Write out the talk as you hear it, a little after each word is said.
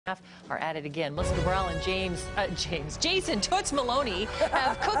are at it again. Melissa Cabral and Jason Toots Maloney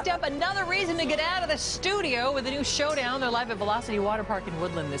have cooked up another reason to get out of the studio with a new showdown. They're live at Velocity Water Park in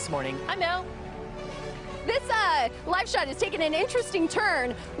Woodland this morning. Hi, Mel. This live shot is taking an interesting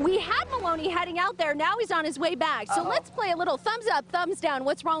turn. We had Maloney heading out there. Now he's on his way back. So let's play a little thumbs up, thumbs down.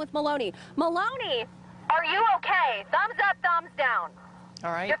 What's wrong with Maloney? Maloney, are you okay? Thumbs up, thumbs down.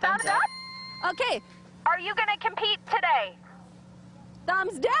 All right. Your thumbs up? Okay. Are you going to compete today?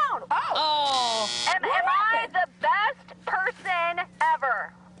 Thumbs down. Oh. Am I the best person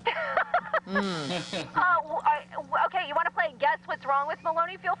ever? Okay, you want to play Guess What's Wrong with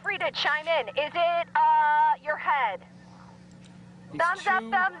Maloney? Feel free to chime in. Is it your head? Thumbs up,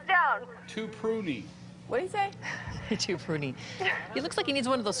 thumbs down. Too pruny. What do you say? Too pruny. He looks like he needs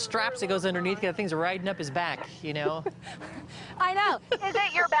one of those straps that goes underneath. Got things riding up his back, you know. I know. Is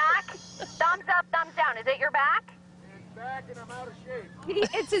it your back? Thumbs up, thumbs down. Is it your back? Back and I'm out of shape.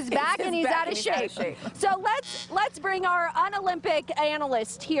 It's his back and he's out of shape. So let's bring our unOlympic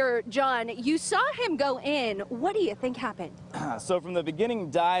analyst here, John. You saw him go in. What do you think happened? So from the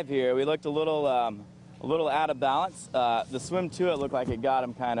beginning dive here, we looked a little out of balance. The swim to it looked like it got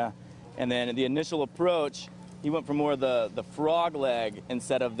him kind of, and then the initial approach, he went for more the frog leg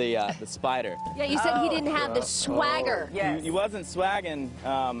instead of the spider. Yeah, you said he didn't have the swagger. Yes. He wasn't swagging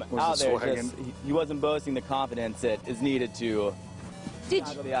out there. Just, he wasn't boasting the confidence that is needed to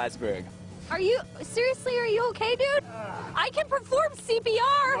tackle the iceberg. Are you seriously? Are you okay, dude? I can perform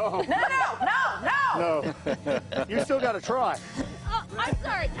CPR. Oh. No. You still got to try. I'm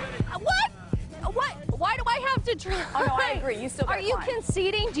sorry. What? Why do I have to try? Oh no, I agree. You still got to try. Are you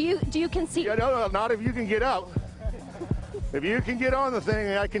conceding? Do you concede? Yeah, no, not if you can get up. If you can get on the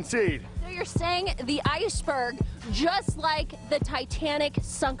thing, I concede. So you're saying the iceberg, just like the Titanic,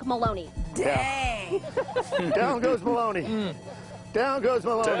 sunk Maloney. Dang. Yeah. Down goes Maloney. Down goes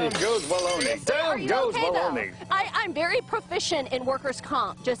Maloney. Down goes Maloney. Down goes Maloney. I'm very proficient in workers'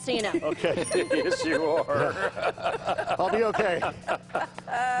 comp, just so you know. Okay. Yes, you are. I'll be okay.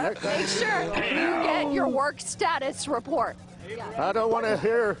 Make sure you get your work status report. I don't want to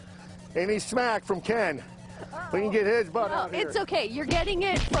hear any smack from Ken. We can get his butt out here. It's okay. You're getting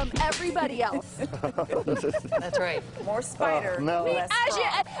it from everybody else. That's right. More spider. No. Less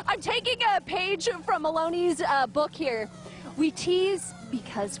frog. I'm taking a page from Maloney's book here. We tease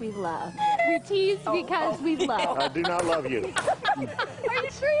because we love. We tease because we love. I do not love you. Are you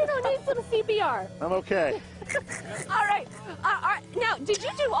sure you don't need some CPR? I'm okay. All right. Now, did you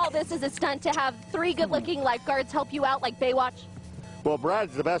do all this as a stunt to have 3 good-looking lifeguards help you out like Baywatch? Well,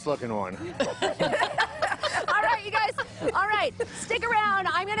 Brad's the best-looking one. All right, you guys. All right, stick around.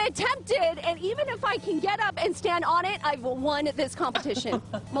 I'm going to attempt it, and even if I can get up and stand on it, I've won this competition.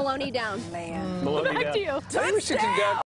 Maloney down. Man. Maloney Back down. to you. Maybe we should do that.